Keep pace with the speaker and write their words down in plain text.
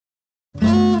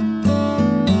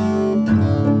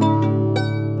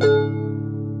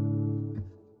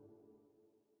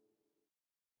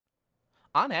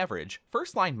On average,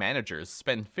 first-line managers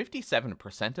spend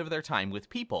 57% of their time with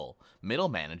people, middle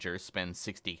managers spend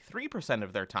 63%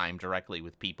 of their time directly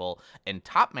with people, and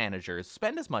top managers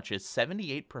spend as much as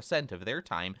 78% of their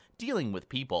time dealing with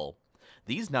people.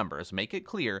 These numbers make it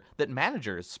clear that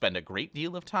managers spend a great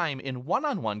deal of time in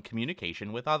one-on-one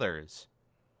communication with others.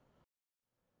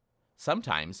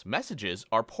 Sometimes messages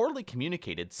are poorly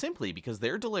communicated simply because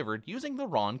they're delivered using the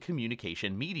wrong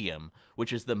communication medium,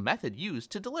 which is the method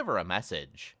used to deliver a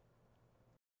message.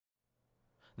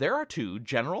 There are two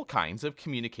general kinds of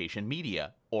communication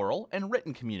media: oral and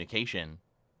written communication.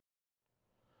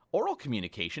 Oral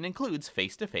communication includes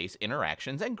face-to-face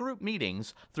interactions and group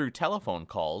meetings through telephone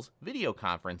calls, video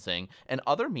conferencing, and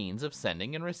other means of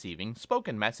sending and receiving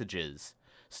spoken messages.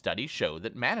 Studies show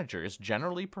that managers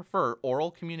generally prefer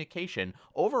oral communication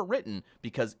over written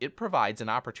because it provides an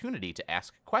opportunity to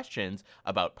ask questions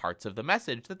about parts of the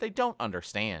message that they don't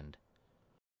understand.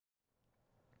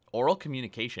 Oral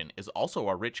communication is also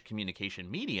a rich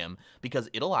communication medium because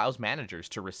it allows managers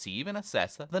to receive and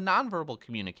assess the nonverbal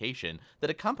communication that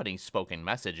accompanies spoken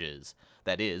messages,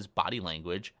 that is, body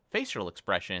language, facial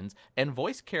expressions, and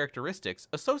voice characteristics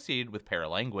associated with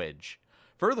paralanguage.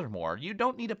 Furthermore, you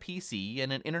don't need a PC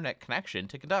and an internet connection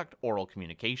to conduct oral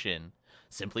communication.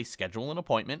 Simply schedule an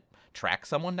appointment, track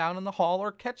someone down in the hall,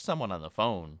 or catch someone on the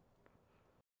phone.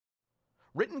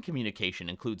 Written communication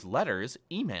includes letters,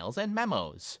 emails, and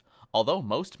memos. Although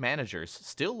most managers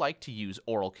still like to use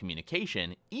oral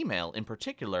communication, email in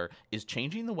particular is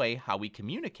changing the way how we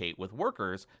communicate with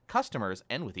workers, customers,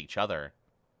 and with each other.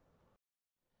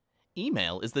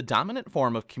 Email is the dominant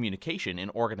form of communication in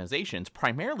organizations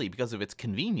primarily because of its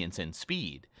convenience and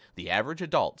speed. The average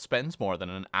adult spends more than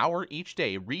an hour each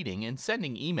day reading and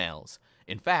sending emails.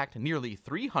 In fact, nearly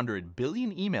 300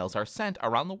 billion emails are sent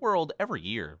around the world every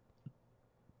year.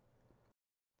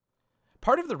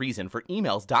 Part of the reason for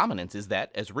email's dominance is that,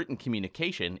 as written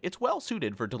communication, it's well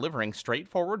suited for delivering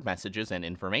straightforward messages and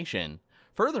information.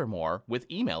 Furthermore, with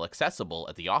email accessible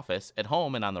at the office, at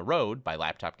home, and on the road by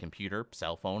laptop computer,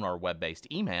 cell phone, or web-based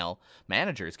email,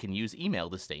 managers can use email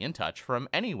to stay in touch from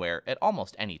anywhere at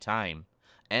almost any time.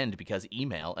 And because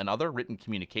email and other written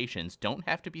communications don't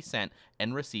have to be sent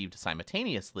and received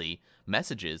simultaneously,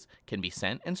 messages can be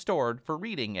sent and stored for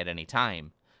reading at any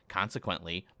time.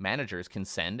 Consequently, managers can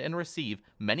send and receive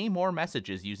many more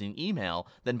messages using email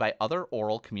than by other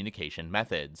oral communication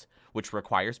methods, which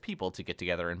requires people to get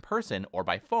together in person or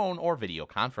by phone or video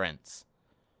conference.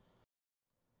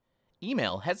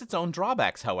 Email has its own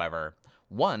drawbacks, however.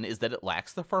 One is that it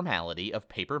lacks the formality of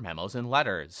paper memos and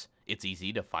letters. It's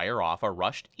easy to fire off a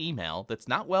rushed email that's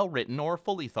not well written or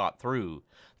fully thought through.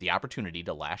 The opportunity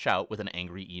to lash out with an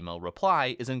angry email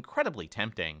reply is incredibly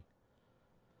tempting.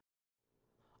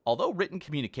 Although written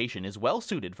communication is well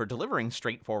suited for delivering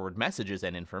straightforward messages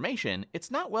and information,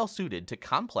 it's not well suited to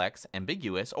complex,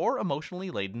 ambiguous, or emotionally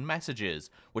laden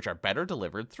messages, which are better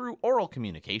delivered through oral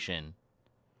communication.